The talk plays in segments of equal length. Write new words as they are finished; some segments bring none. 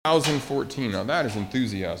2014. Now that is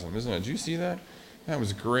enthusiasm, isn't it? Did you see that? That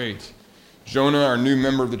was great. Jonah, our new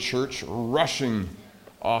member of the church, rushing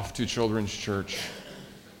off to children's church.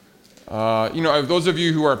 Those of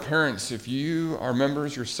you who are parents, if you are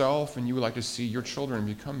members yourself and you would like to see your children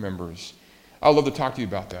become members, I'd love to talk to you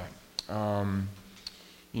about that. One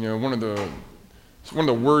of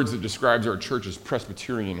the words that describes our church is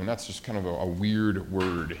Presbyterian, and that's just kind of a weird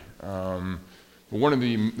word. But one of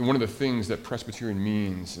the things that Presbyterian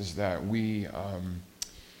means is that we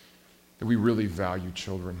really value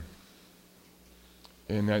children,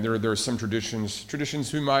 and that there are some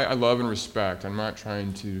traditions whom I love and respect. I'm not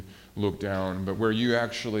trying to look down, but where you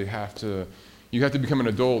actually have to become an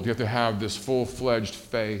adult. You have to have this full-fledged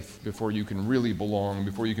faith before you can really belong,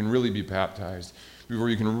 before you can really be baptized, before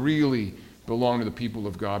you can really belong to the people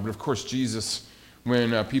of God. But of course, Jesus,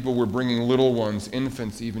 when people were bringing little ones,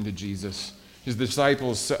 infants even, to Jesus, his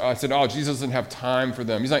disciples said, "Oh, Jesus doesn't have time for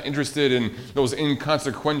them. He's not interested in those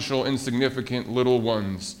inconsequential, insignificant little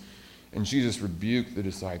ones." And Jesus rebuked the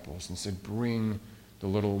disciples and said, "Bring the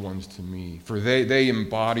little ones to me, for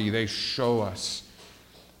they show us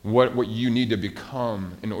what you need to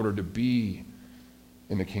become in order to be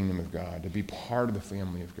in the kingdom of God, to be part of the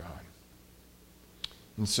family of God."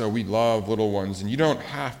 And so we love little ones, and you don't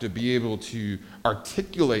have to be able to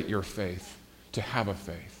articulate your faith to have a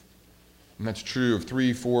faith. And that's true of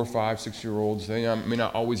 3, 4, 5, 6-year-olds. They may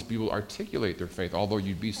not always be able to articulate their faith, although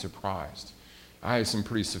you'd be surprised. I had some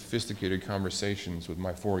pretty sophisticated conversations with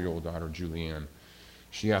my 4-year-old daughter, Julianne.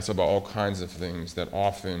 She asks about all kinds of things that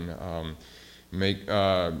often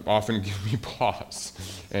give me pause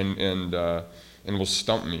and will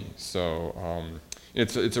stump me. So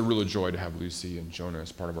it's a real joy to have Lucy and Jonah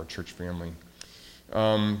as part of our church family.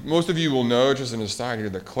 Most of you will know, just an aside here,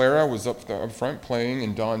 that Clara was up front playing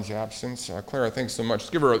in Dawn's absence. Clara, thanks so much.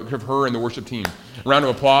 Just give her and the worship team a round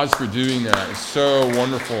of applause for doing that. It's so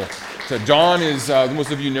wonderful. So Dawn is,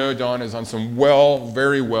 most of you know, Dawn is on some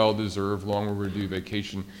very well-deserved, long overdue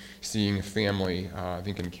vacation, seeing family, I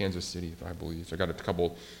think in Kansas City, I believe. So I got a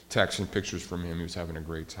couple texts and pictures from him. He was having a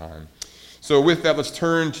great time. So with that, let's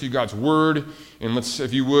turn to God's Word, and let's,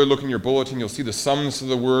 if you would, look in your bulletin. You'll see the summons of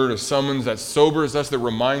the Word, a summons that sobers us, that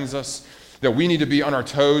reminds us that we need to be on our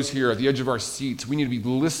toes here at the edge of our seats. We need to be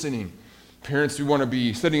listening. Parents, we want to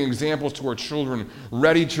be setting examples to our children,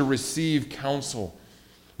 ready to receive counsel.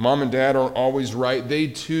 Mom and dad aren't always right. They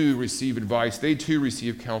too receive advice. They too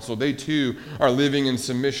receive counsel. They too are living in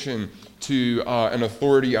submission to an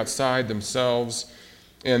authority outside themselves.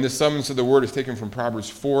 And this summons to the Word is taken from Proverbs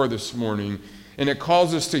 4 this morning. And it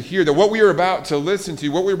calls us to hear that what we are about to listen to,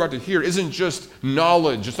 what we're about to hear, isn't just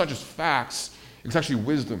knowledge. It's not just facts. It's actually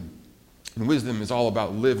wisdom. And wisdom is all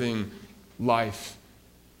about living life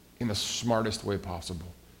in the smartest way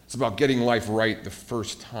possible. It's about getting life right the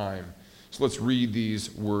first time. So let's read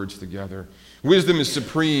these words together. Wisdom is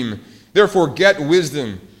supreme. Therefore, get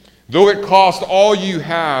wisdom. Though it cost all you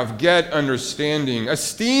have, get understanding.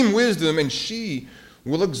 Esteem wisdom, and she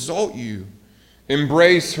will exalt you.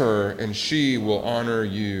 Embrace her, and she will honor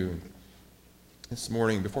you. This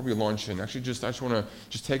morning, before we launch in, I just want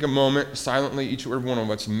to take a moment silently, each and every one of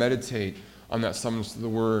us, meditate on that summons to the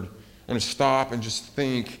Word. I want to stop and just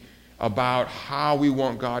think about how we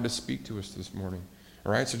want God to speak to us this morning.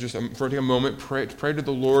 All right, so just for take a moment, pray to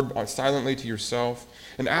the Lord silently to yourself,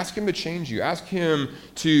 and ask Him to change you. Ask Him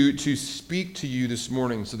to speak to you this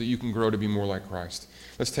morning so that you can grow to be more like Christ.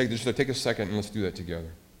 Let's take a second and let's do that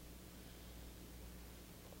together.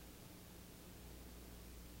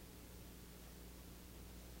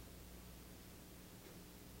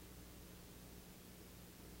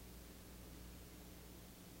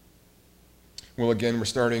 Well, again, we're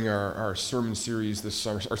starting our sermon series this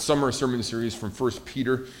summer, our summer sermon series from 1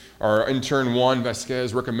 Peter. Our intern Juan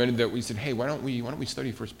Vasquez recommended that we said, "Hey, why don't we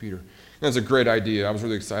study 1 Peter?" And that's a great idea. I was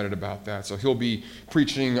really excited about that. So he'll be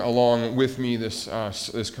preaching along with me this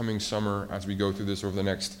coming summer as we go through this over the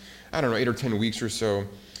next, 8 or 10 weeks or so.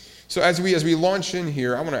 So as we launch in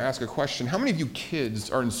here, I want to ask a question. How many of you kids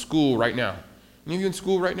are in school right now? Any of you in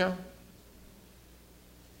school right now?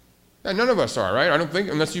 Yeah, none of us are, right? I don't think,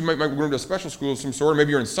 unless you might go to a special school of some sort, or maybe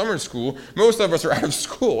you're in summer school. Most of us are out of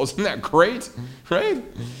school. Isn't that great? Right?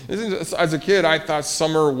 As a kid, I thought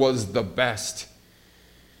summer was the best.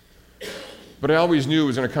 But I always knew it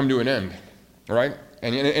was going to come to an end, right?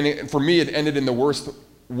 And for me, it ended in the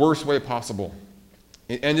worst way possible.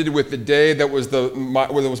 It ended with the day that was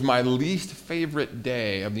my least favorite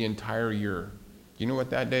day of the entire year. You know what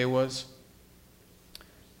that day was?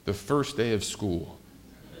 The first day of school.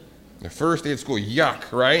 The first day of school,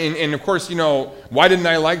 yuck, right? And of course, why didn't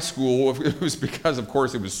I like school? It was because, of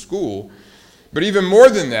course, it was school. But even more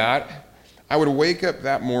than that, I would wake up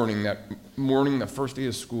that morning, the first day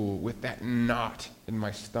of school, with that knot in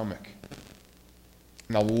my stomach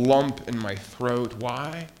and a lump in my throat.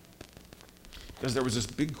 Why? Because there was this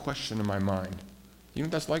big question in my mind. You know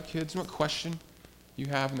what that's like, kids? You know what question you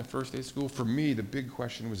have in the first day of school? For me, the big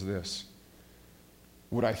question was this: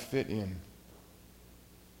 would I fit in?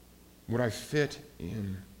 Would I fit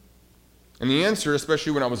in? And the answer,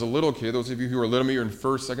 especially when I was a little kid, those of you who are little, maybe you're in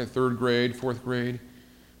first, second, third grade, fourth grade,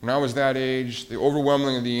 when I was that age, the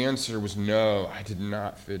overwhelming the answer was no, I did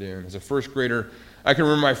not fit in. As a first grader, I can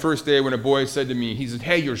remember my first day when a boy said to me, he said,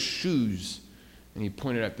 "Hey, your shoes." And he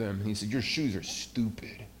pointed at them and he said, "Your shoes are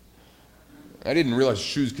stupid." I didn't realize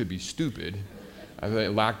shoes could be stupid. I thought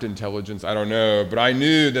it lacked intelligence, I don't know. But I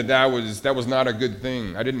knew that was not a good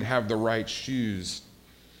thing. I didn't have the right shoes.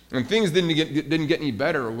 And things didn't get any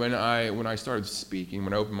better when I started speaking,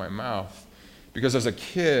 when I opened my mouth. Because as a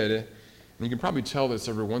kid, and you can probably tell this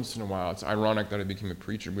every once in a while, it's ironic that I became a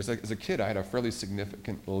preacher, because as a kid I had a fairly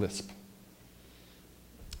significant lisp.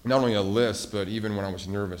 Not only a lisp, but even when I was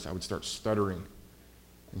nervous, I would start stuttering.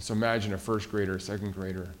 And so imagine a first grader, second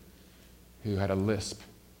grader, who had a lisp,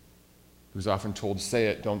 who's often told, "Say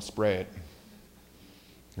it, don't spray it,"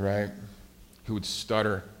 right? Who would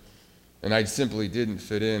stutter. And I simply didn't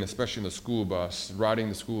fit in, especially in the school bus. Riding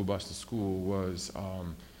the school bus to school was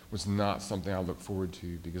not something I looked forward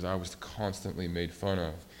to, because I was constantly made fun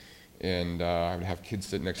of. And I would have kids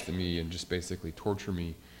sit next to me and just basically torture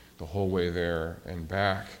me the whole way there and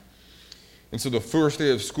back. And so the first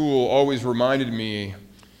day of school always reminded me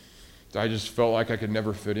that I just felt like I could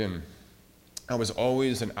never fit in. I was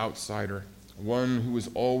always an outsider, one who was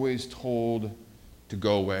always told to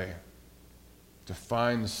go away, to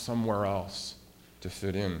find somewhere else to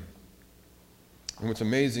fit in. And what's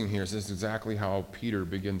amazing here is this is exactly how Peter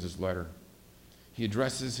begins his letter. He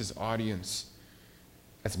addresses his audience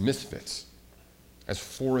as misfits, as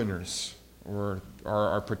foreigners, or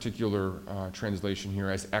our particular translation here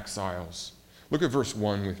as exiles. Look at verse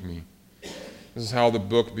 1 with me. This is how the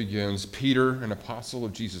book begins. Peter, an apostle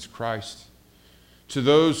of Jesus Christ, to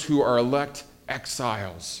those who are elect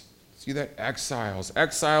exiles. See that? Exiles.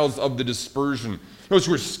 Exiles of the dispersion. Those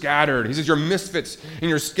who are scattered. He says you're misfits, and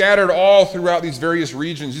you're scattered all throughout these various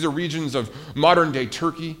regions. These are regions of modern-day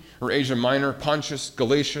Turkey or Asia Minor, Pontus,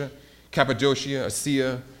 Galatia, Cappadocia,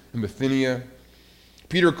 Asia, and Bithynia.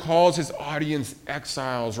 Peter calls his audience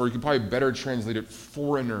exiles, or you could probably better translate it,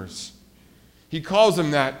 foreigners. He calls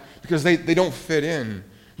them that because they don't fit in.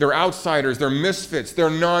 They're outsiders, they're misfits, they're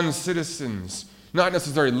non-citizens. Not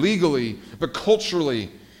necessarily legally, but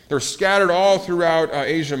culturally. They're scattered all throughout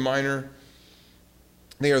Asia Minor.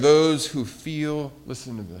 They are those who feel,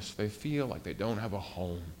 listen to this, they feel like they don't have a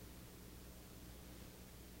home.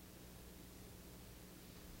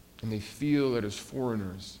 And they feel that as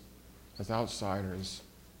foreigners, as outsiders,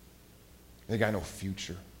 they got no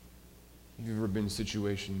future. Have you ever been in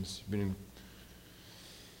situations, been in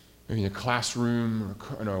maybe in a classroom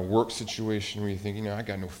or in a work situation where you think, I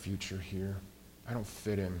got no future here. I don't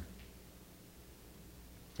fit in.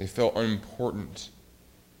 They felt unimportant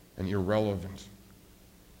and irrelevant.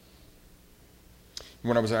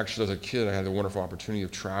 When I was actually, as a kid, I had the wonderful opportunity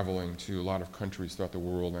of traveling to a lot of countries throughout the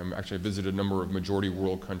world. I visited a number of majority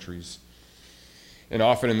world countries. And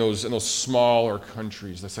often in those smaller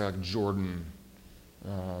countries, let's say like Jordan,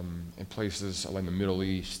 and places like the Middle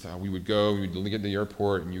East, we would get to the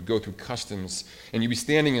airport and you'd go through customs and you'd be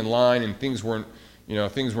standing in line and things weren't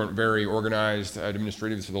very organized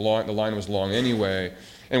administratively, so the line was long anyway.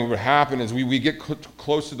 And what would happen is we get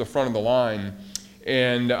close to the front of the line,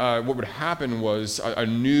 and what would happen was a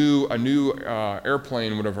new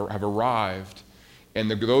airplane would have arrived, and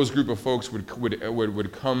those group of folks would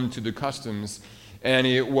come to the customs. And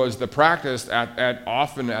it was the practice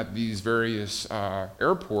often at these various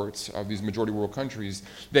airports of these majority world countries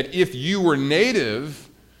that if you were native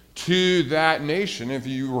to that nation, if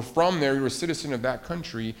you were from there, you were a citizen of that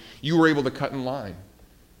country, you were able to cut in line,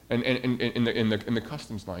 and in the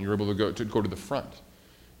customs line, you were able to go to the front.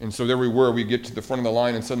 And so there we were. We get to the front of the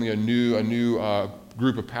line, and suddenly a new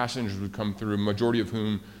group of passengers would come through, a majority of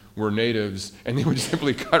whom were natives, and they would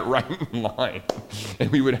simply cut right in line,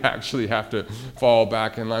 and we would actually have to fall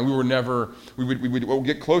back in line. We would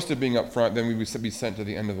get close to being up front, then we would be sent to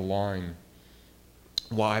the end of the line.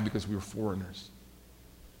 Why? Because we were foreigners.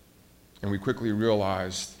 And we quickly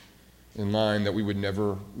realized in line that we would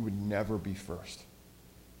never be first.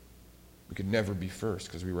 We could never be first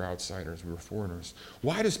because we were outsiders, we were foreigners.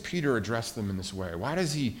 Why does Peter address them in this way?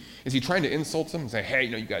 Is he trying to insult them and say, hey,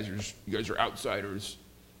 you guys are outsiders.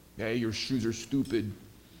 Hey, your shoes are stupid.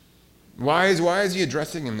 Why is he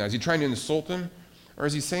addressing him now? Is he trying to insult him? Or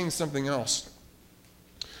is he saying something else?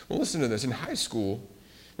 Well, listen to this. In high school,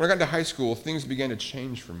 when I got to high school, things began to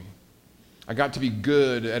change for me. I got to be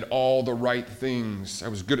good at all the right things. I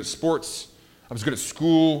was good at sports. I was good at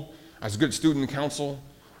school. I was good at student council.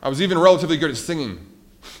 I was even relatively good at singing.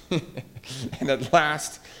 And at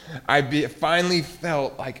last, I finally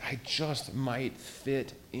felt like I just might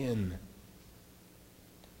fit in.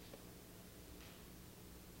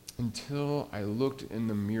 Until I looked in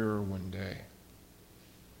the mirror one day,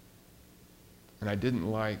 and I didn't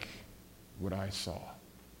like what I saw.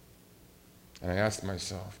 And I asked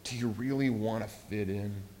myself, do you really want to fit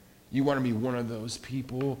in? You want to be one of those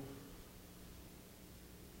people?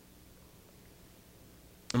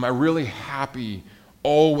 Am I really happy,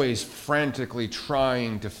 always frantically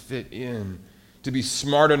trying to fit in, to be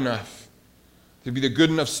smart enough, to be the good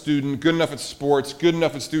enough student, good enough at sports, good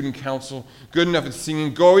enough at student council, good enough at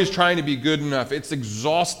singing, always trying to be good enough? It's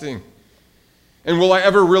exhausting. And will I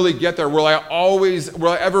ever really get there? Will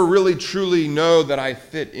I ever really truly know that I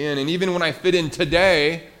fit in? And even when I fit in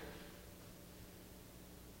today,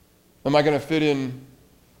 am I going to fit in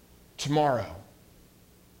tomorrow?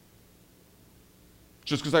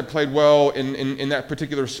 Just because I played well in that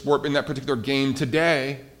particular sport, in that particular game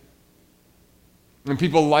today, and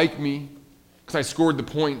people like me because I scored the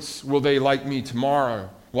points, will they like me tomorrow?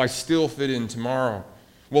 Will I still fit in tomorrow?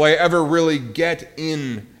 Will I ever really get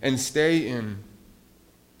in and stay in?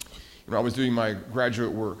 When I was doing my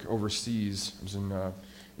graduate work overseas, I was in the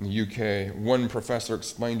UK, one professor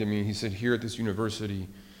explained to me, he said, here at this university,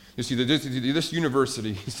 you see, this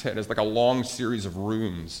university, he said, is like a long series of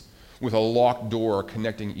rooms with a locked door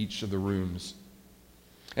connecting each of the rooms.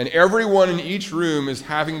 And everyone in each room is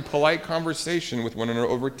having polite conversation with one another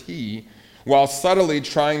over tea while subtly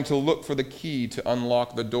trying to look for the key to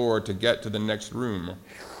unlock the door to get to the next room.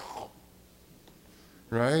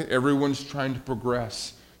 Right? Everyone's trying to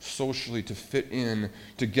progress socially, to fit in,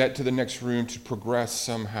 to get to the next room, to progress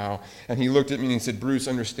somehow. And he looked at me and he said, Bruce,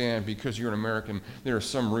 understand, because you're an American, there are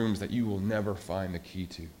some rooms that you will never find the key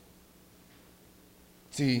to.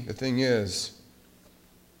 See, the thing is,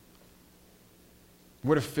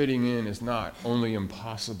 what if fitting in is not only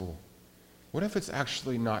impossible? What if it's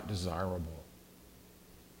actually not desirable?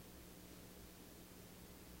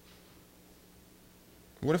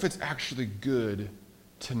 What if it's actually good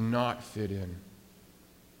to not fit in?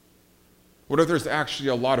 What if there's actually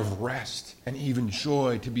a lot of rest and even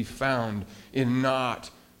joy to be found in not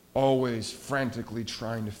always frantically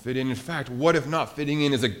trying to fit in? In fact, what if not fitting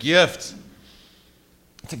in is a gift?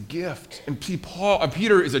 It's a gift. And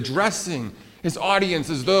Peter is addressing his audience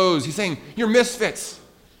as those, he's saying, you're misfits.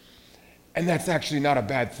 And that's actually not a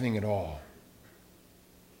bad thing at all.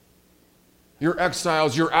 You're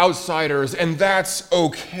exiles, you're outsiders, and that's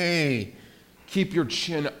okay. Keep your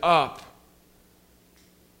chin up.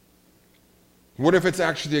 What if it's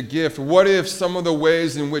actually a gift? What if some of the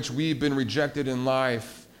ways in which we've been rejected in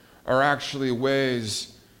life are actually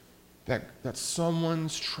ways that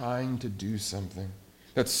someone's trying to do something?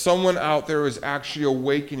 That someone out there is actually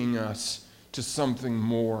awakening us to something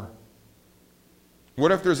more?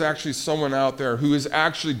 What if there's actually someone out there who has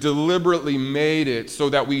actually deliberately made it so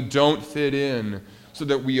that we don't fit in, so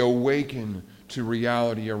that we awaken to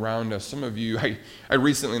reality around us? Some of you, I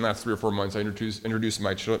recently, in the last 3 or 4 months, I introduced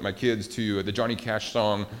my kids to the Johnny Cash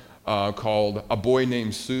song called A Boy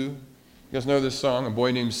Named Sue. You guys know this song, A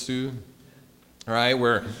Boy Named Sue? All right,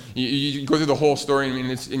 where you go through the whole story, and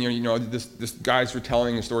this guy's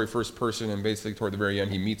retelling the story first person, and basically toward the very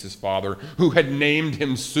end, he meets his father, who had named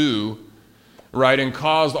him Sue, right, and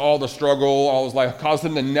caused all the struggle, all his life, caused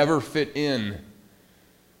him to never fit in.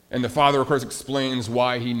 And the father, of course, explains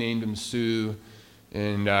why he named him Sue.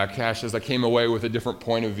 And Cash says, I came away with a different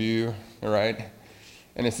point of view, all right?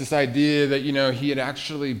 And it's this idea that, he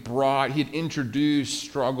had introduced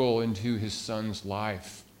struggle into his son's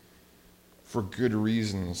life for good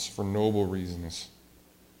reasons, for noble reasons.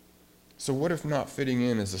 So what if not fitting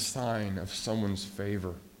in is a sign of someone's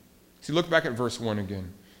favor? See, look back at verse 1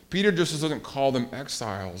 again. Peter just doesn't call them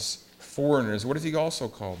exiles, foreigners. What does he also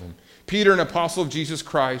call them? Peter, an apostle of Jesus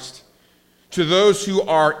Christ, to those who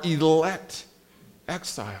are elect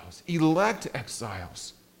exiles. Elect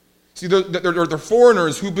exiles. See, they're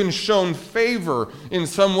foreigners who've been shown favor in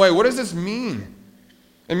some way. What does this mean?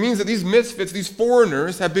 It means that these misfits, these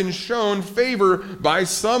foreigners, have been shown favor by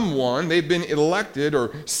someone. They've been elected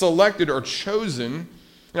or selected or chosen.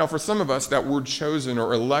 For some of us, that word chosen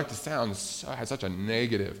or elect has such a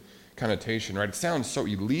negative connotation, right? It sounds so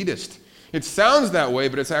elitist. It sounds that way,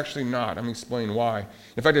 but it's actually not. Let me explain why.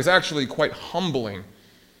 In fact, it's actually quite humbling.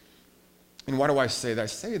 And why do I say that? I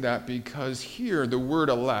say that because here the word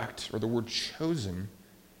elect, or the word chosen,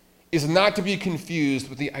 is not to be confused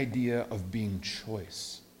with the idea of being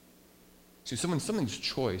choice. See, something's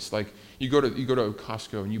choice. Like you go to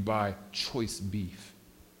Costco and you buy choice beef.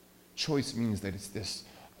 Choice means that it's this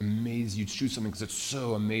amazing. You choose something because it's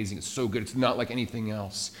so amazing, it's so good, it's not like anything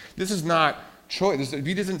else. This is not choice.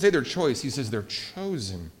 He doesn't say they're choice, he says they're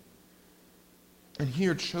chosen. And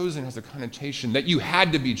here, chosen has a connotation that you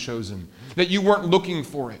had to be chosen, that you weren't looking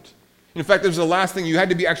for it. In fact, there's the last thing, you had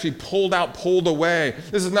to be actually pulled out, pulled away.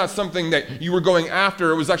 This is not something that you were going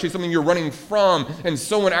after, it was actually something you're running from, and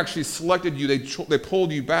someone actually selected you, they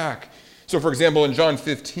pulled you back. So for example, in John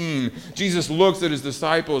 15, Jesus looks at his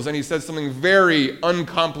disciples and he says something very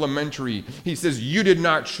uncomplimentary. He says, "You did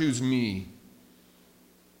not choose me,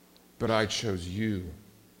 but I chose you."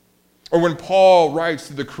 Or when Paul writes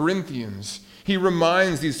to the Corinthians, he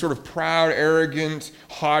reminds these sort of proud, arrogant,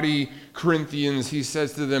 haughty Corinthians, he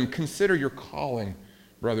says to them, "Consider your calling,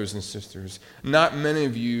 brothers and sisters. Not many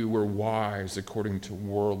of you were wise according to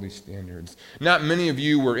worldly standards. Not many of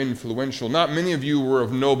you were influential. Not many of you were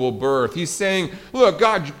of noble birth." He's saying, look,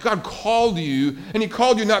 God called you, and he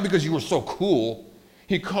called you not because you were so cool.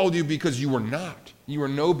 He called you because you were not. You were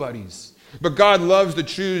nobodies. But God loves to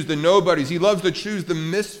choose the nobodies. He loves to choose the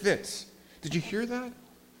misfits. Did you hear that?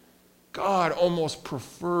 God almost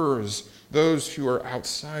prefers those who are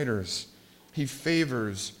outsiders. He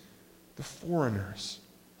favors the foreigners.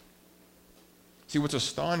 See, what's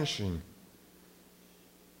astonishing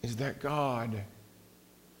is that God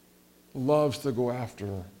loves to go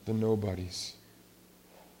after the nobodies.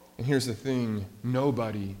 And here's the thing,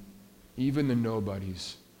 nobody, even the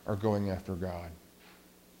nobodies, are going after God.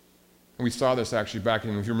 And we saw this actually back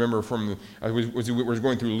in, if you remember from, we were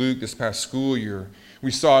going through Luke this past school year.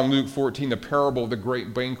 We saw in Luke 14 the parable of the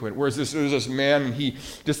great banquet, where there's this man, and he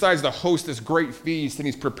decides to host this great feast, and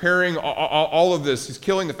he's preparing all of this. He's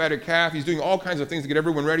killing the fatted calf. He's doing all kinds of things to get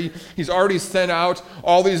everyone ready. He's already sent out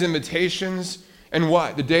all these invitations. And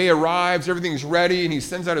what? The day arrives, everything's ready, and he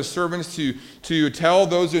sends out his servants to tell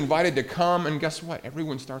those who invited to come. And guess what?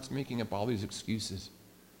 Everyone starts making up all these excuses.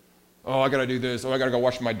 Oh, I got to do this. Oh, I got to go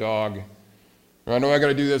wash my dog. Or I know I got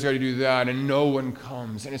to do this, I got to do that, and no one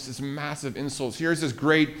comes. And it's this massive insult. Here's this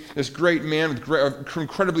great man,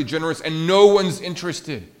 incredibly generous, and no one's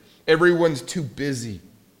interested. Everyone's too busy.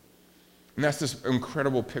 And that's this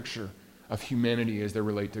incredible picture of humanity as they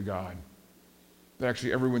relate to God. That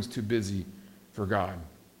actually everyone's too busy for God.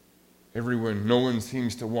 No one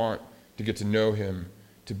seems to want to get to know him,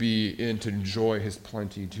 to enjoy his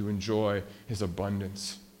plenty, to enjoy his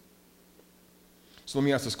abundance. So let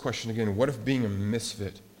me ask this question again. What if being a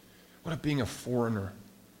misfit? What if being a foreigner?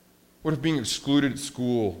 What if being excluded at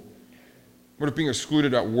school? What if being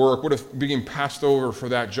excluded at work? What if being passed over for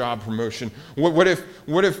that job promotion? What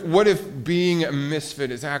if being a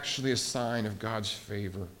misfit is actually a sign of God's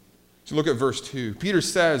favor? So look at verse 2. Peter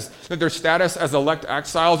says that their status as elect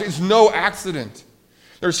exiles is no accident.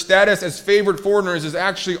 Their status as favored foreigners is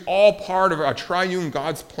actually all part of a triune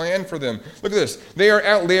God's plan for them. Look at this. They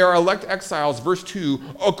are elect exiles, verse 2,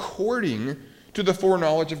 according to the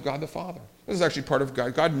foreknowledge of God the Father. This is actually part of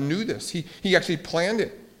God. God knew this. He actually planned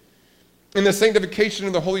it. In the sanctification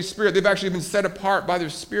of the Holy Spirit, they've actually been set apart by their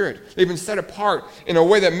Spirit. They've been set apart in a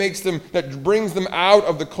way that brings them out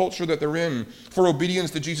of the culture that they're in for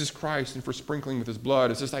obedience to Jesus Christ and for sprinkling with his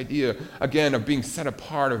blood. It's this idea, again, of being set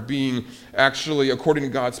apart, of being actually, according to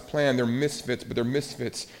God's plan, they're misfits, but they're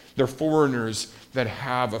misfits. They're foreigners that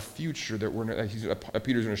have a future that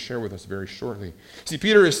Peter's going to share with us very shortly. See,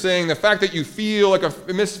 Peter is saying the fact that you feel like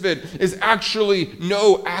a misfit is actually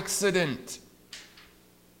no accident.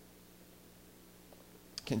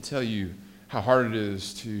 I can't tell you how hard it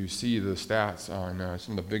is to see the stats on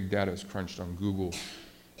some of the big data is crunched on Google.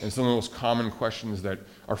 And some of the most common questions that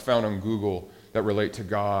are found on Google that relate to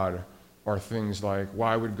God are things like,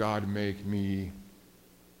 why would God make me?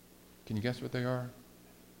 Can you guess what they are?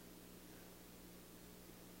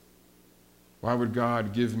 Why would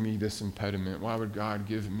God give me this impediment? Why would God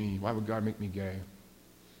make me gay?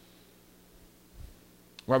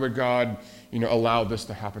 Why would God, allow this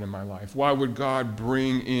to happen in my life? Why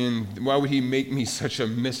would he make me such a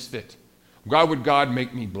misfit? Why would God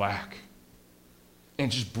make me black? And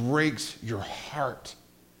it just breaks your heart.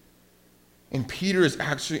 And Peter is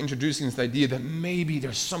actually introducing this idea that maybe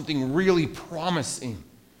there's something really promising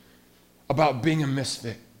about being a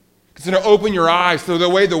misfit. It's going to open your eyes to the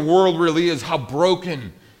way the world really is, how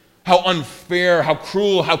broken, how unfair, how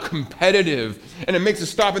cruel, how competitive. And it makes us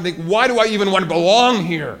stop and think, why do I even want to belong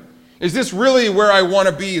here? Is this really where I want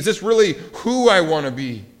to be? Is this really who I want to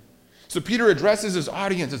be? So Peter addresses his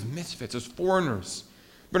audience as misfits, as foreigners.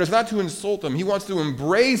 But it's not to insult them. He wants to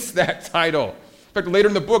embrace that title. In fact, later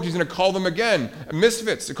in the book, he's going to call them again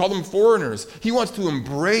misfits, to call them foreigners. He wants to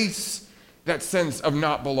embrace that sense of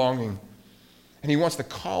not belonging. And he wants to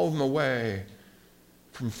call them away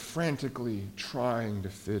from frantically trying to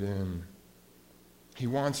fit in. He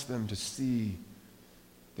wants them to see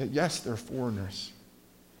that, yes, they're foreigners,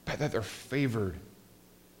 but that they're favored.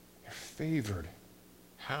 They're favored.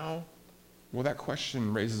 How? Well, that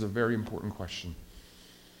question raises a very important question.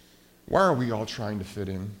 Why are we all trying to fit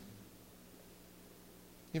in?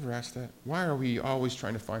 You ever asked that? Why are we always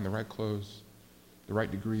trying to find the right clothes, the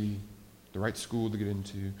right degree, the right school to get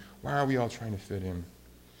into? Why are we all trying to fit in?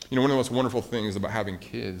 You know, one of the most wonderful things about having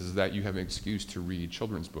kids is that you have an excuse to read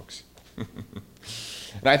children's books.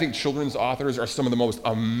 And I think children's authors are some of the most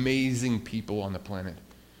amazing people on the planet.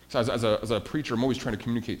 So as a preacher, I'm always trying to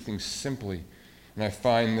communicate things simply. And I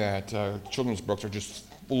find that children's books are just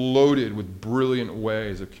loaded with brilliant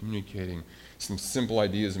ways of communicating some simple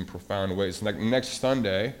ideas in profound ways. Like next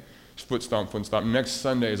Sunday, foot stomp, next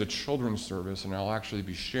Sunday is a children's service, and I'll actually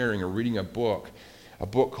be sharing or reading a book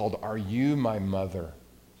called Are You My Mother?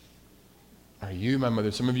 Are You My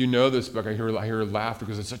Mother? Some of you know this book. I hear laughter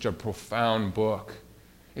because it's such a profound book.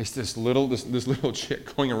 It's this little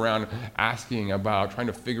chick going around asking about, trying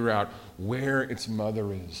to figure out where its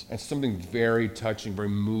mother is. It's something very touching, very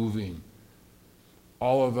moving.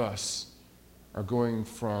 All of us are going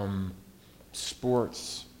from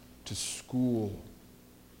sports to school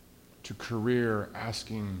to career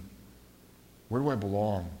asking, where do I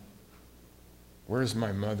belong? Where's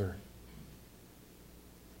my mother?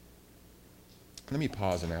 Let me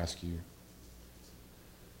pause and ask you,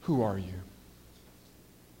 who are you?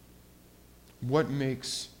 What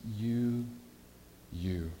makes you,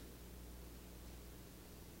 you?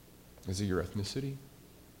 Is it your ethnicity?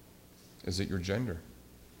 Is it your gender?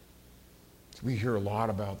 We hear a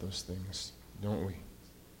lot about those things, don't we,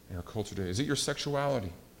 in our culture today? Is it your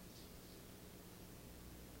sexuality?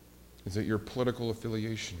 Is it your political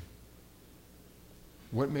affiliation?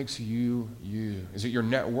 What makes you, you? Is it your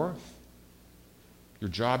net worth? Your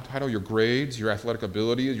job title, your grades, your athletic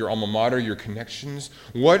abilities, your alma mater, your connections?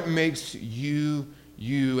 What makes you,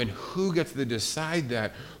 you? And who gets to decide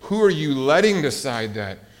that? Who are you letting decide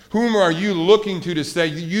that? Whom are you looking to say,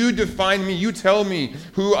 you define me, you tell me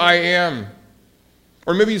who I am?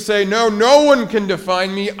 Or maybe you say, no one can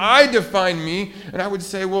define me, I define me. And I would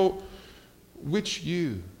say, well, which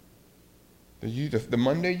you? The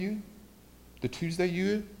Monday you? The Tuesday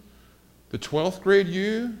you? The 12th grade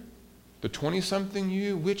you? The 20-something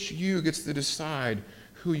you? Which you gets to decide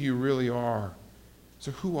who you really are?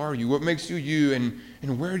 So who are you? What makes you you?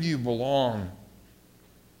 And where do you belong?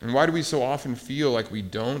 And why do we so often feel like we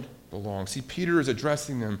don't belong? See, Peter is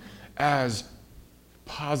addressing them as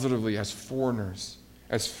positively as foreigners,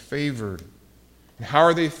 as favored. And how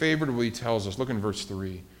are they favored? Well, he tells us. Look in verse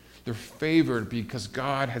 3. They're favored because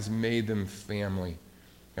God has made them family.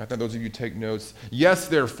 I thought those of you take notes. Yes,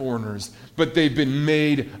 they're foreigners, but they've been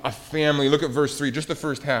made a family. Look at verse 3, just the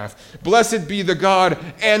first half. Blessed be the God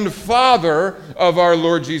and Father of our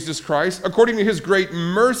Lord Jesus Christ. According to his great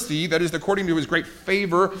mercy, that is, according to his great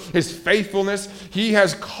favor, his faithfulness, he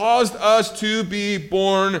has caused us to be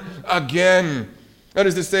born again. That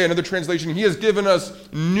is to say, another translation, he has given us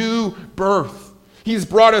new birth. He's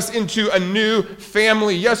brought us into a new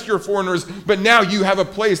family. Yes, you're foreigners, but now you have a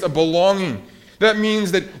place of belonging. That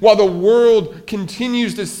means that while the world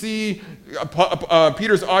continues to see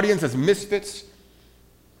Peter's audience as misfits,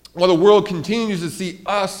 while the world continues to see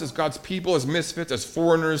us as God's people, as misfits, as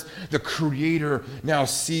foreigners, the Creator now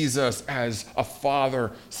sees us as a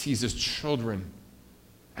father sees his children,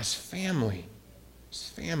 as family. As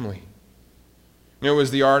family. You know, it was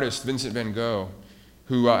the artist Vincent van Gogh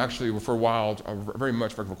who actually for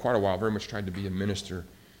quite a while, very much tried to be a minister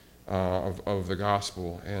of the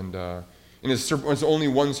gospel. And in his only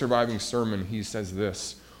one surviving sermon, he says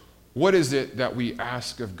this: what is it that we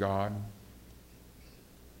ask of God?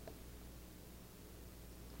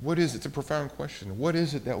 What is it? It's a profound question. What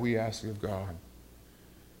is it that we ask of God?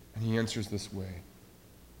 And he answers this way: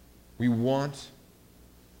 we want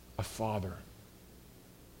a father.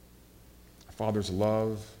 A father's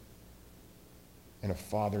love and a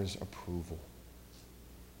father's approval.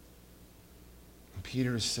 And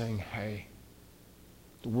Peter is saying, hey,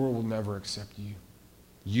 the world will never accept you.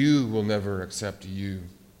 You will never accept you.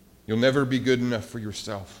 You'll never be good enough for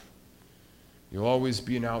yourself. You'll always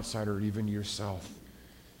be an outsider, even to yourself.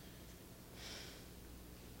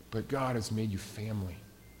 But God has made you family.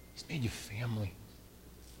 He's made you family.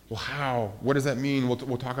 Well, how? What does that mean?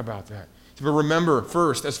 We'll talk about that. But remember,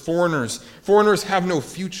 first, as foreigners have no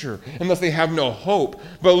future unless they have no hope.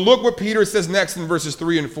 But look what Peter says next in verses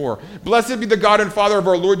 3 and 4. Blessed be the God and Father of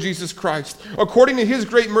our Lord Jesus Christ. According to his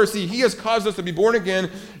great mercy, he has caused us to be born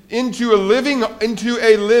again into a living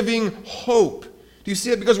hope. Do you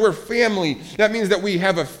see it? Because we're family, that means that we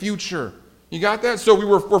have a future. You got that? So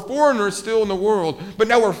we're foreigners still in the world, but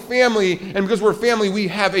now we're family, and because we're family, we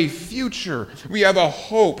have a future. We have a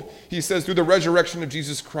hope, he says, through the resurrection of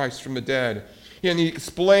Jesus Christ from the dead. And he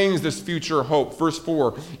explains this future hope, verse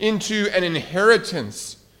 4, into an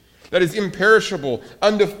inheritance that is imperishable,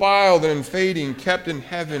 undefiled, and unfading, kept in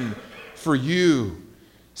heaven for you.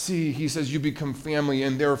 See, he says you become family,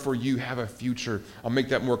 and therefore you have a future. I'll make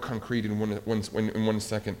that more concrete in one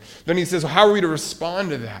second. Then he says, how are we to respond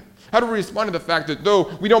to that? How do we respond to the fact that though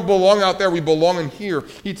we don't belong out there, we belong in here?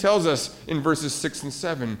 He tells us in verses 6 and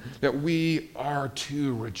 7 that we are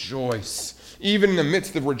to rejoice, even in the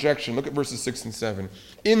midst of rejection. Look at verses 6 and 7.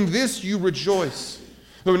 In this you rejoice,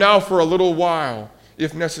 though now for a little while,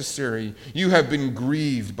 if necessary, you have been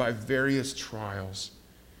grieved by various trials.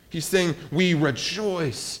 He's saying we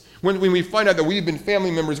rejoice. When we find out that we've been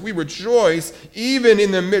family members, we rejoice even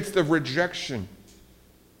in the midst of rejection.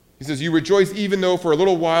 He says, you rejoice even though for a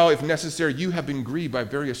little while, if necessary, you have been grieved by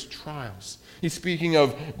various trials. He's speaking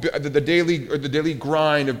of the daily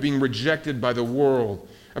grind of being rejected by the world,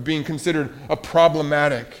 of being considered a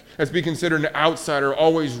problematic, as being considered an outsider,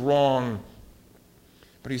 always wrong.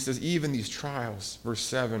 But he says, even these trials, verse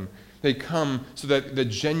 7, they come so that the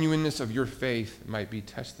genuineness of your faith might be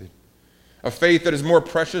tested. A faith that is more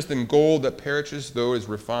precious than gold that perishes, though it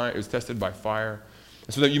is tested by fire,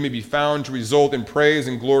 so that you may be found to result in praise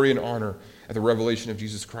and glory and honor at the revelation of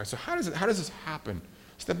Jesus Christ. So how does this happen?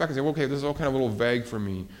 Step back and say, well, okay, this is all kind of a little vague for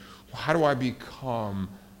me. Well, how do I become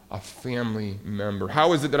a family member?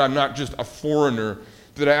 How is it that I'm not just a foreigner,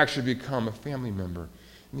 but that I actually become a family member?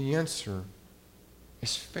 And the answer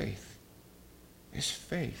is faith. It's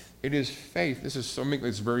faith. It is faith. This is something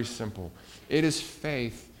that's very simple. It is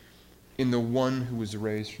faith in the one who was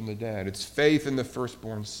raised from the dead. It's faith in the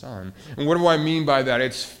firstborn son. And what do I mean by that?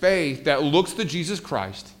 It's faith that looks to Jesus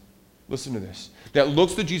Christ. Listen to this. That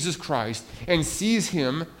looks to Jesus Christ and sees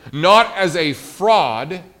him not as a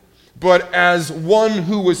fraud, but as one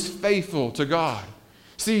who was faithful to God.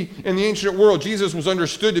 See, in the ancient world, Jesus was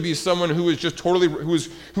understood to be someone who was just who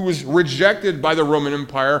was rejected by the Roman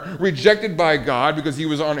Empire, rejected by God because he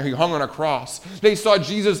hung on a cross. They saw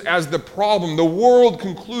Jesus as the problem. The world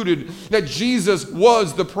concluded that Jesus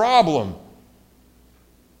was the problem.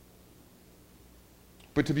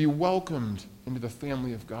 But to be welcomed into the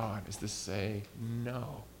family of God is to say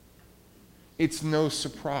no. It's no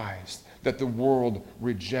surprise that the world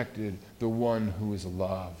rejected the one who is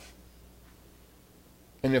love.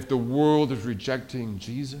 And if the world is rejecting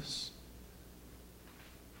Jesus,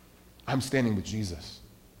 I'm standing with Jesus.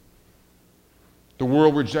 The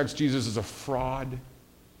world rejects Jesus as a fraud.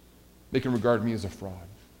 They can regard me as a fraud.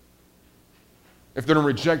 If they don't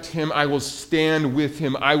reject him, I will stand with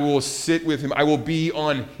him. I will sit with him. I will be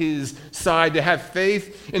on his side. To have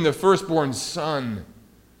faith in the firstborn son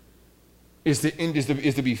is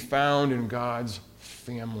to be found in God's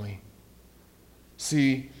family.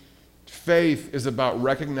 See, faith is about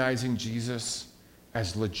recognizing Jesus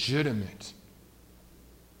as legitimate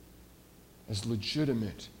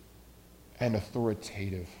and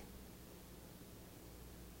authoritative.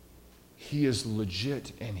 He is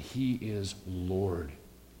legit and he is Lord.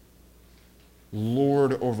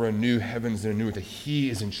 Lord over a new heavens and a new earth. He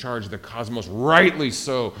is in charge of the cosmos, rightly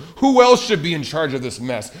so. Who else should be in charge of this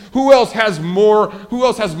mess? Who else has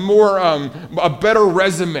a better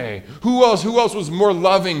resume? Who else was more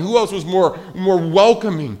loving? Who else was more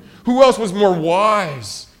welcoming? Who else was more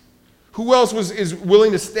wise? Who else is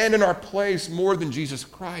willing to stand in our place more than Jesus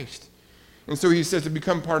Christ? And so he says to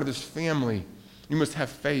become part of this family, you must have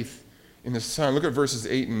faith in the Son. Look at verses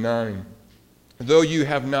 8 and 9. Though you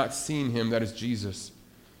have not seen him, that is Jesus,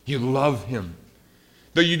 you love him.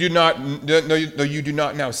 Though you do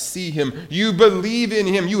not now see him, you believe in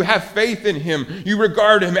him. You have faith in him. You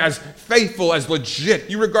regard him as faithful, as legit.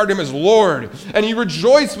 You regard him as Lord. And you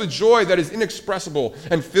rejoice with joy that is inexpressible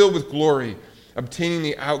and filled with glory, obtaining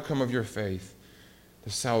the outcome of your faith, the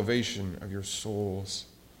salvation of your souls.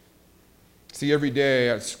 See, every day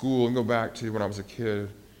at school, and go back to when I was a kid,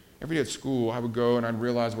 every day at school, I would go and I'd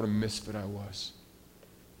realize what a misfit I was.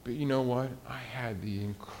 But you know what? I had the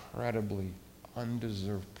incredibly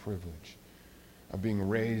undeserved privilege of being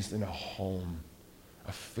raised in a home,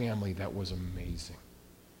 a family that was amazing.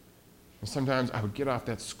 And sometimes I would get off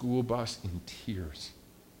that school bus in tears.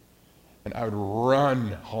 And I would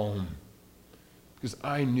run home because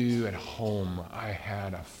I knew at home I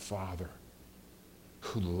had a Father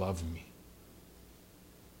who loved me.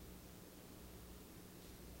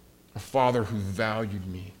 A Father who valued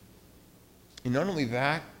me. And not only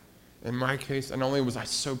that, in my case, not only was I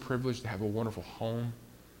so privileged to have a wonderful home,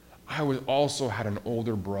 I also had an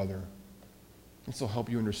older brother. This will help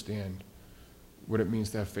you understand what it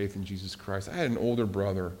means to have faith in Jesus Christ. I had an older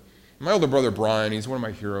brother. My older brother, Brian, he's one of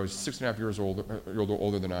my heroes, 6.5 years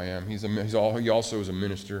older than I am. He also is a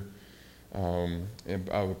minister of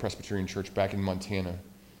a Presbyterian church back in Montana.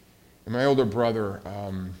 And my older brother,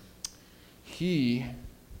 he,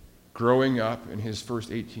 growing up in his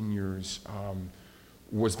first 18 years,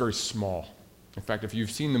 was very small. In fact, if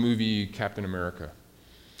you've seen the movie Captain America,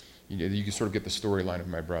 you can sort of get the storyline of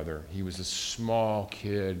my brother. He was a small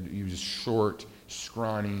kid. He was short,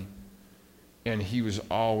 scrawny, and he was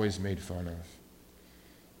always made fun of.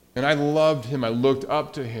 And I loved him. I looked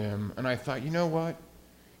up to him, and I thought, you know what?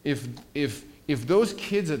 If those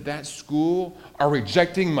kids at that school are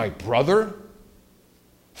rejecting my brother,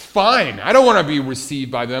 fine. I don't want to be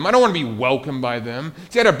received by them. I don't want to be welcomed by them.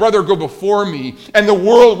 See, I had a brother go before me, and the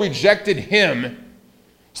world rejected him.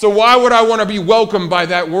 So why would I want to be welcomed by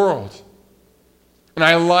that world? And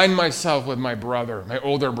I aligned myself with my brother, my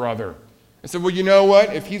older brother. I said, well, you know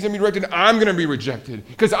what? If he's going to be rejected, I'm going to be rejected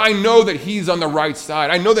because I know that he's on the right side.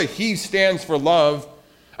 I know that he stands for love.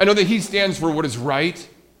 I know that he stands for what is right.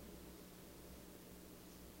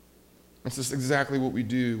 That's just exactly what we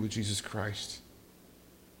do with Jesus Christ.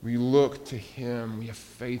 We look to him. We have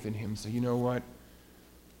faith in him. Say, you know what?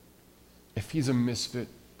 If he's a misfit,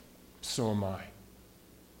 so am I.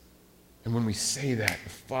 And when we say that, the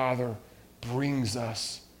Father brings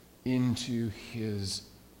us into his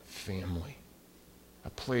family, a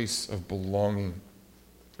place of belonging.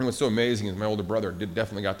 And what's so amazing is my older brother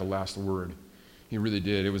definitely got the last word. He really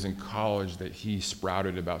did. It was in college that he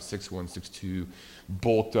sprouted about 6'1", 6'2",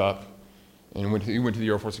 bulked up, and he went to the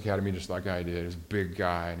Air Force Academy just like I did. He was a big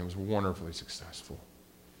guy, and it was wonderfully successful.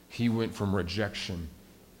 He went from rejection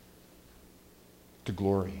to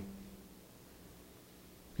glory.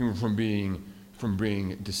 He went from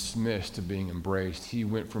being dismissed to being embraced. He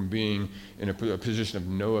went from being in a position of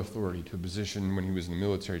no authority to a position when he was in the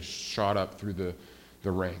military, shot up through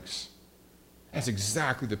the ranks. That's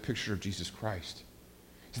exactly the picture of Jesus Christ.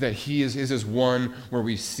 Is that he is one where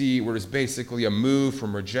it's basically a move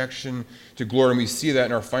from rejection to glory. And we see that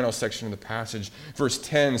in our final section of the passage. Verse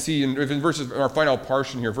 10, our final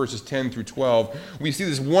portion here, verses 10 through 12, we see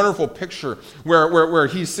this wonderful picture where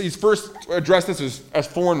he's first addressed us as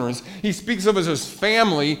foreigners. He speaks of us as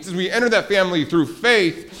family. He says we enter that family through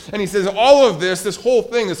faith. And he says all of this whole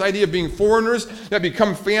thing, this idea of being foreigners that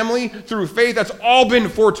become family through faith, that's all been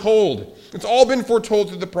foretold. It's all been foretold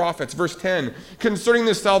through the prophets. Verse 10, concerning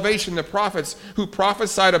this salvation, the prophets who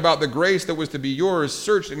prophesied about the grace that was to be yours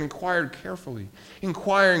searched and inquired carefully,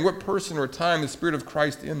 inquiring what person or time the Spirit of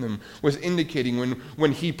Christ in them was indicating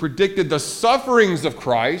when he predicted the sufferings of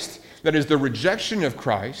Christ, that is the rejection of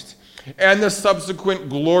Christ, and the subsequent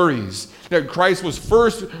glories, that Christ was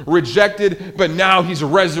first rejected, but now he's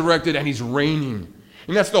resurrected and he's reigning.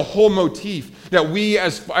 And that's the whole motif, that we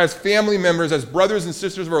as family members, as brothers and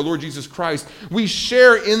sisters of our Lord Jesus Christ, we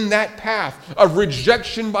share in that path of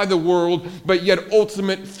rejection by the world, but yet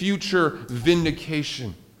ultimate future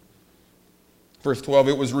vindication. Verse 12,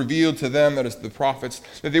 it was revealed to them, that is the prophets,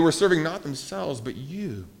 that they were serving not themselves, but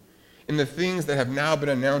you, in the things that have now been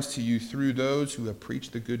announced to you through those who have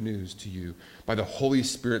preached the good news to you by the Holy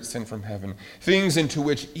Spirit sent from heaven, things into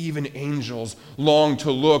which even angels long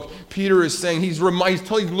to look. Peter is saying, he's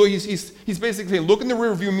basically saying, look in the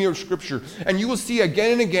rearview mirror of Scripture, and you will see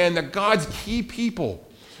again and again that God's key people,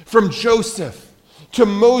 from Joseph to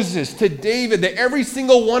Moses to David, that every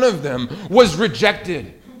single one of them was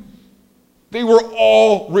rejected. They were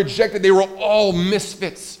all rejected. They were all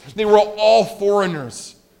misfits. They were all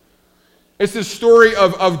foreigners. It's the story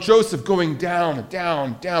of Joseph going down,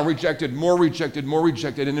 rejected,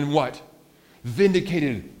 and then what?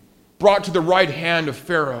 Vindicated, brought to the right hand of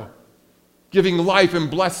Pharaoh, giving life and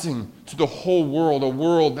blessing to the whole world, a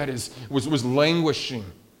world that was languishing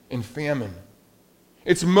in famine.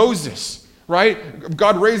 It's Moses, right?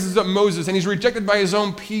 God raises up Moses, and he's rejected by his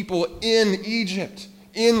own people in Egypt,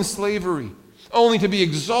 in slavery, only to be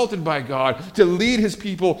exalted by God, to lead his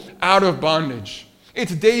people out of bondage.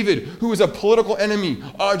 It's David, who was a political enemy,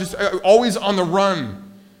 always on the run,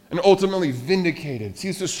 and ultimately vindicated. See,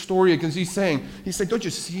 it's the story because he's saying, don't you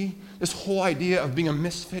see this whole idea of being a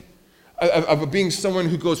misfit, of being someone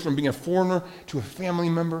who goes from being a foreigner to a family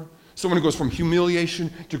member, Someone who goes from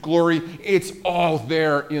humiliation to glory. It's all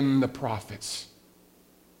there in the prophets.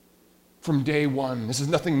 From day one. This is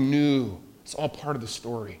nothing new. It's all part of the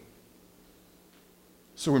story.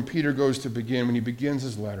 So when Peter goes to begin, when he begins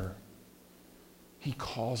his letter, he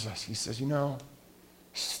calls us. He says,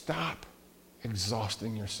 stop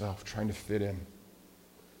exhausting yourself trying to fit in.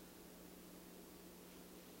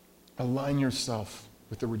 Align yourself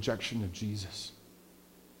with the rejection of Jesus.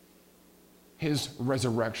 His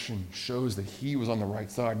resurrection shows that he was on the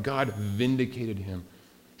right side. God vindicated him,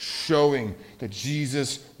 showing that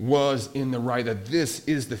Jesus was in the right, that this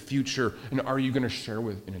is the future. And are you going to share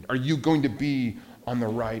in it? Are you going to be on the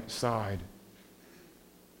right side?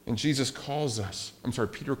 And Peter calls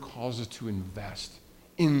us to invest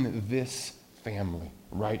in this family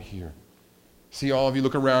right here. See, all of you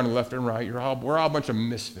look around left and right, we're all a bunch of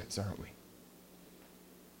misfits, aren't we?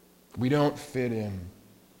 We don't fit in.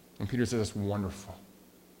 And Peter says, that's wonderful.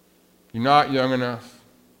 You're not young enough.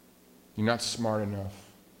 You're not smart enough.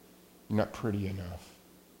 You're not pretty enough.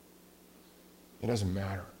 It doesn't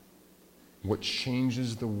matter. What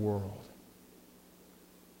changes the world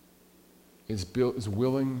is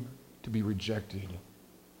willing to be rejected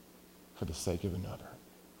for the sake of another.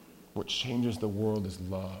 What changes the world is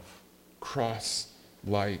love.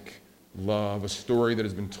 Cross-like love, a story that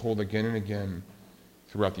has been told again and again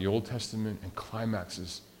throughout the Old Testament and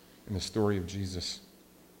climaxes in the story of Jesus.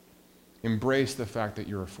 Embrace the fact that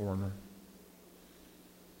you're a foreigner.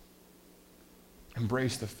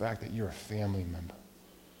 Embrace the fact that you're a family member.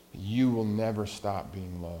 You will never stop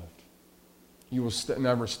being loved. You will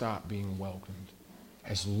never stop being welcomed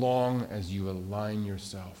as long as you align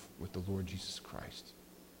yourself with the Lord Jesus Christ.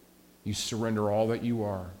 You surrender all that you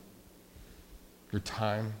are, your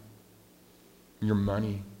time, your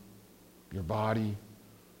money, your body,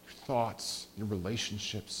 your thoughts, your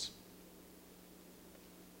relationships.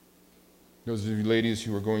 Those of you ladies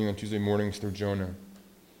who are going on Tuesday mornings through Jonah,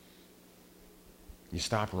 you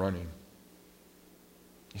stop running.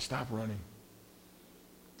 You stop running.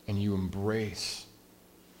 And you embrace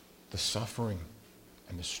the suffering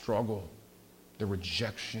and the struggle, the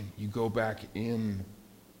rejection. You go back in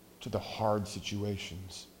to the hard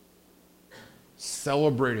situations,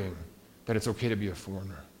 celebrating that it's okay to be a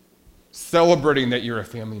foreigner, celebrating that you're a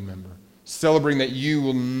family member, celebrating that you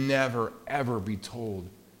will never, ever be told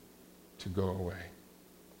to go away.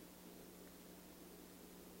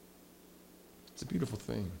 It's a beautiful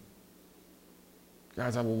thing.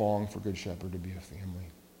 Guys, I long for Good Shepherd to be a family.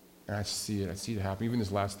 And I see it happen. Even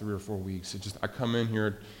this last 3 or 4 weeks. I come in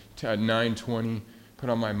here at 9:20, put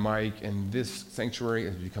on my mic, and this sanctuary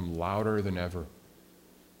has become louder than ever.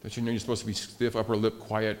 Don't you know you're supposed to be stiff, upper lip,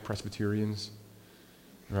 quiet Presbyterians?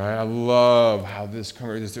 Right? I love how this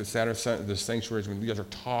sanctuary, when you guys are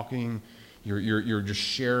talking, you're just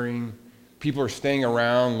sharing. People are staying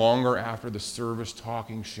around longer after the service,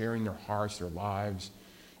 talking, sharing their hearts, their lives.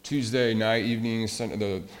 Tuesday night, evenings,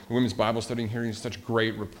 the women's Bible study, hearing such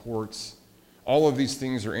great reports. All of these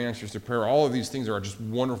things are answers to prayer. All of these things are just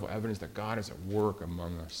wonderful evidence that God is at work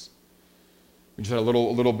among us. We just had a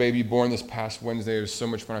little baby born this past Wednesday. It was so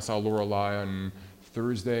much fun. I saw Lorelei on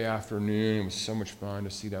Thursday afternoon. It was so much fun to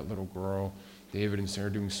see that little girl. David and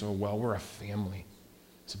Sarah doing so well. We're a family.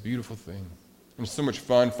 It's a beautiful thing. And it's so much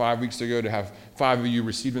fun 5 weeks ago to have 5 of you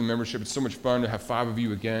receive the membership. It's so much fun to have 5 of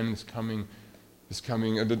you again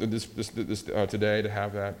today to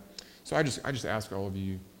have that. So I just ask all of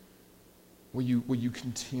you, will you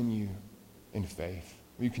continue in faith?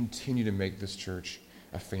 Will you continue to make this church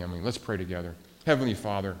a family? Let's pray together. Heavenly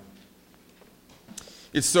Father,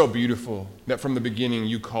 it's so beautiful that from the beginning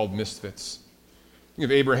you called misfits. Think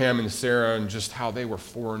of Abraham and Sarah and just how they were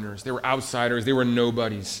foreigners. They were outsiders. They were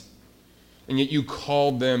nobodies. And yet you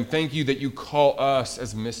called them. Thank you that you call us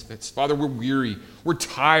as misfits. Father, we're weary. We're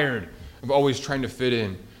tired of always trying to fit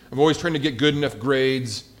in, of always trying to get good enough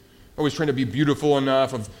grades, always trying to be beautiful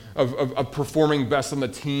enough, of performing best on the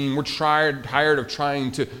team. We're tired of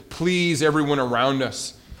trying to please everyone around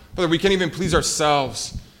us. Father, we can't even please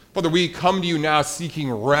ourselves. Father, we come to you now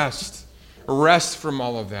seeking rest from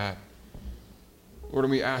all of that. Lord,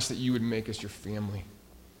 and we ask that you would make us your family.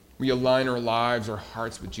 We align our lives, our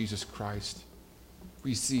hearts with Jesus Christ.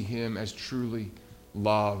 We see him as truly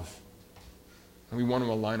love. And we want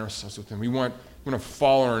to align ourselves with him. We want to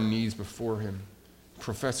fall on our knees before him,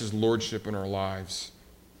 profess his lordship in our lives.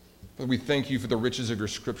 But we thank you for the riches of your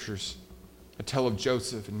scriptures. I tell of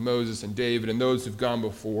Joseph and Moses and David and those who've gone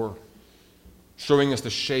before, showing us the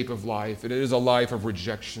shape of life. It is a life of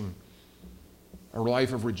rejection,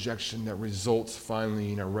 that results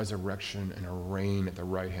finally in a resurrection and a reign at the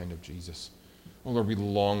right hand of Jesus. Oh, Lord, we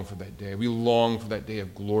long for that day. We long for that day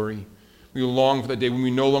of glory. We long for that day when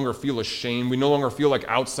we no longer feel ashamed. We no longer feel like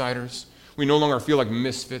outsiders. We no longer feel like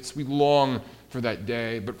misfits. We long for that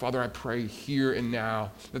day. But Father, I pray here and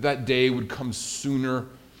now that that day would come sooner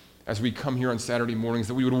as we come here on Saturday mornings,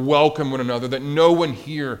 that we would welcome one another, that no one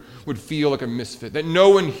here would feel like a misfit, that no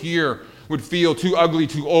one here would feel too ugly,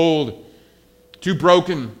 too old, too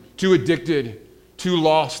broken, too addicted, too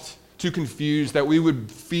lost, too confused, that we would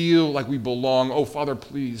feel like we belong. Oh, Father,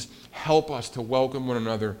 please help us to welcome one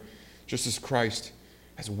another just as Christ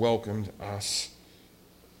has welcomed us.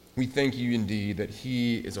 We thank you indeed that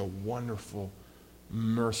he is a wonderful,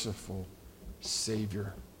 merciful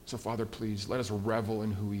Savior. So, Father, please let us revel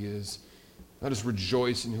in who he is. Let us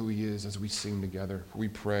rejoice in who he is as we sing together. We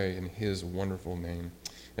pray in his wonderful name.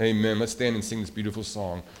 Amen. Let's stand and sing this beautiful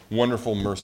song, Wonderful Mercy.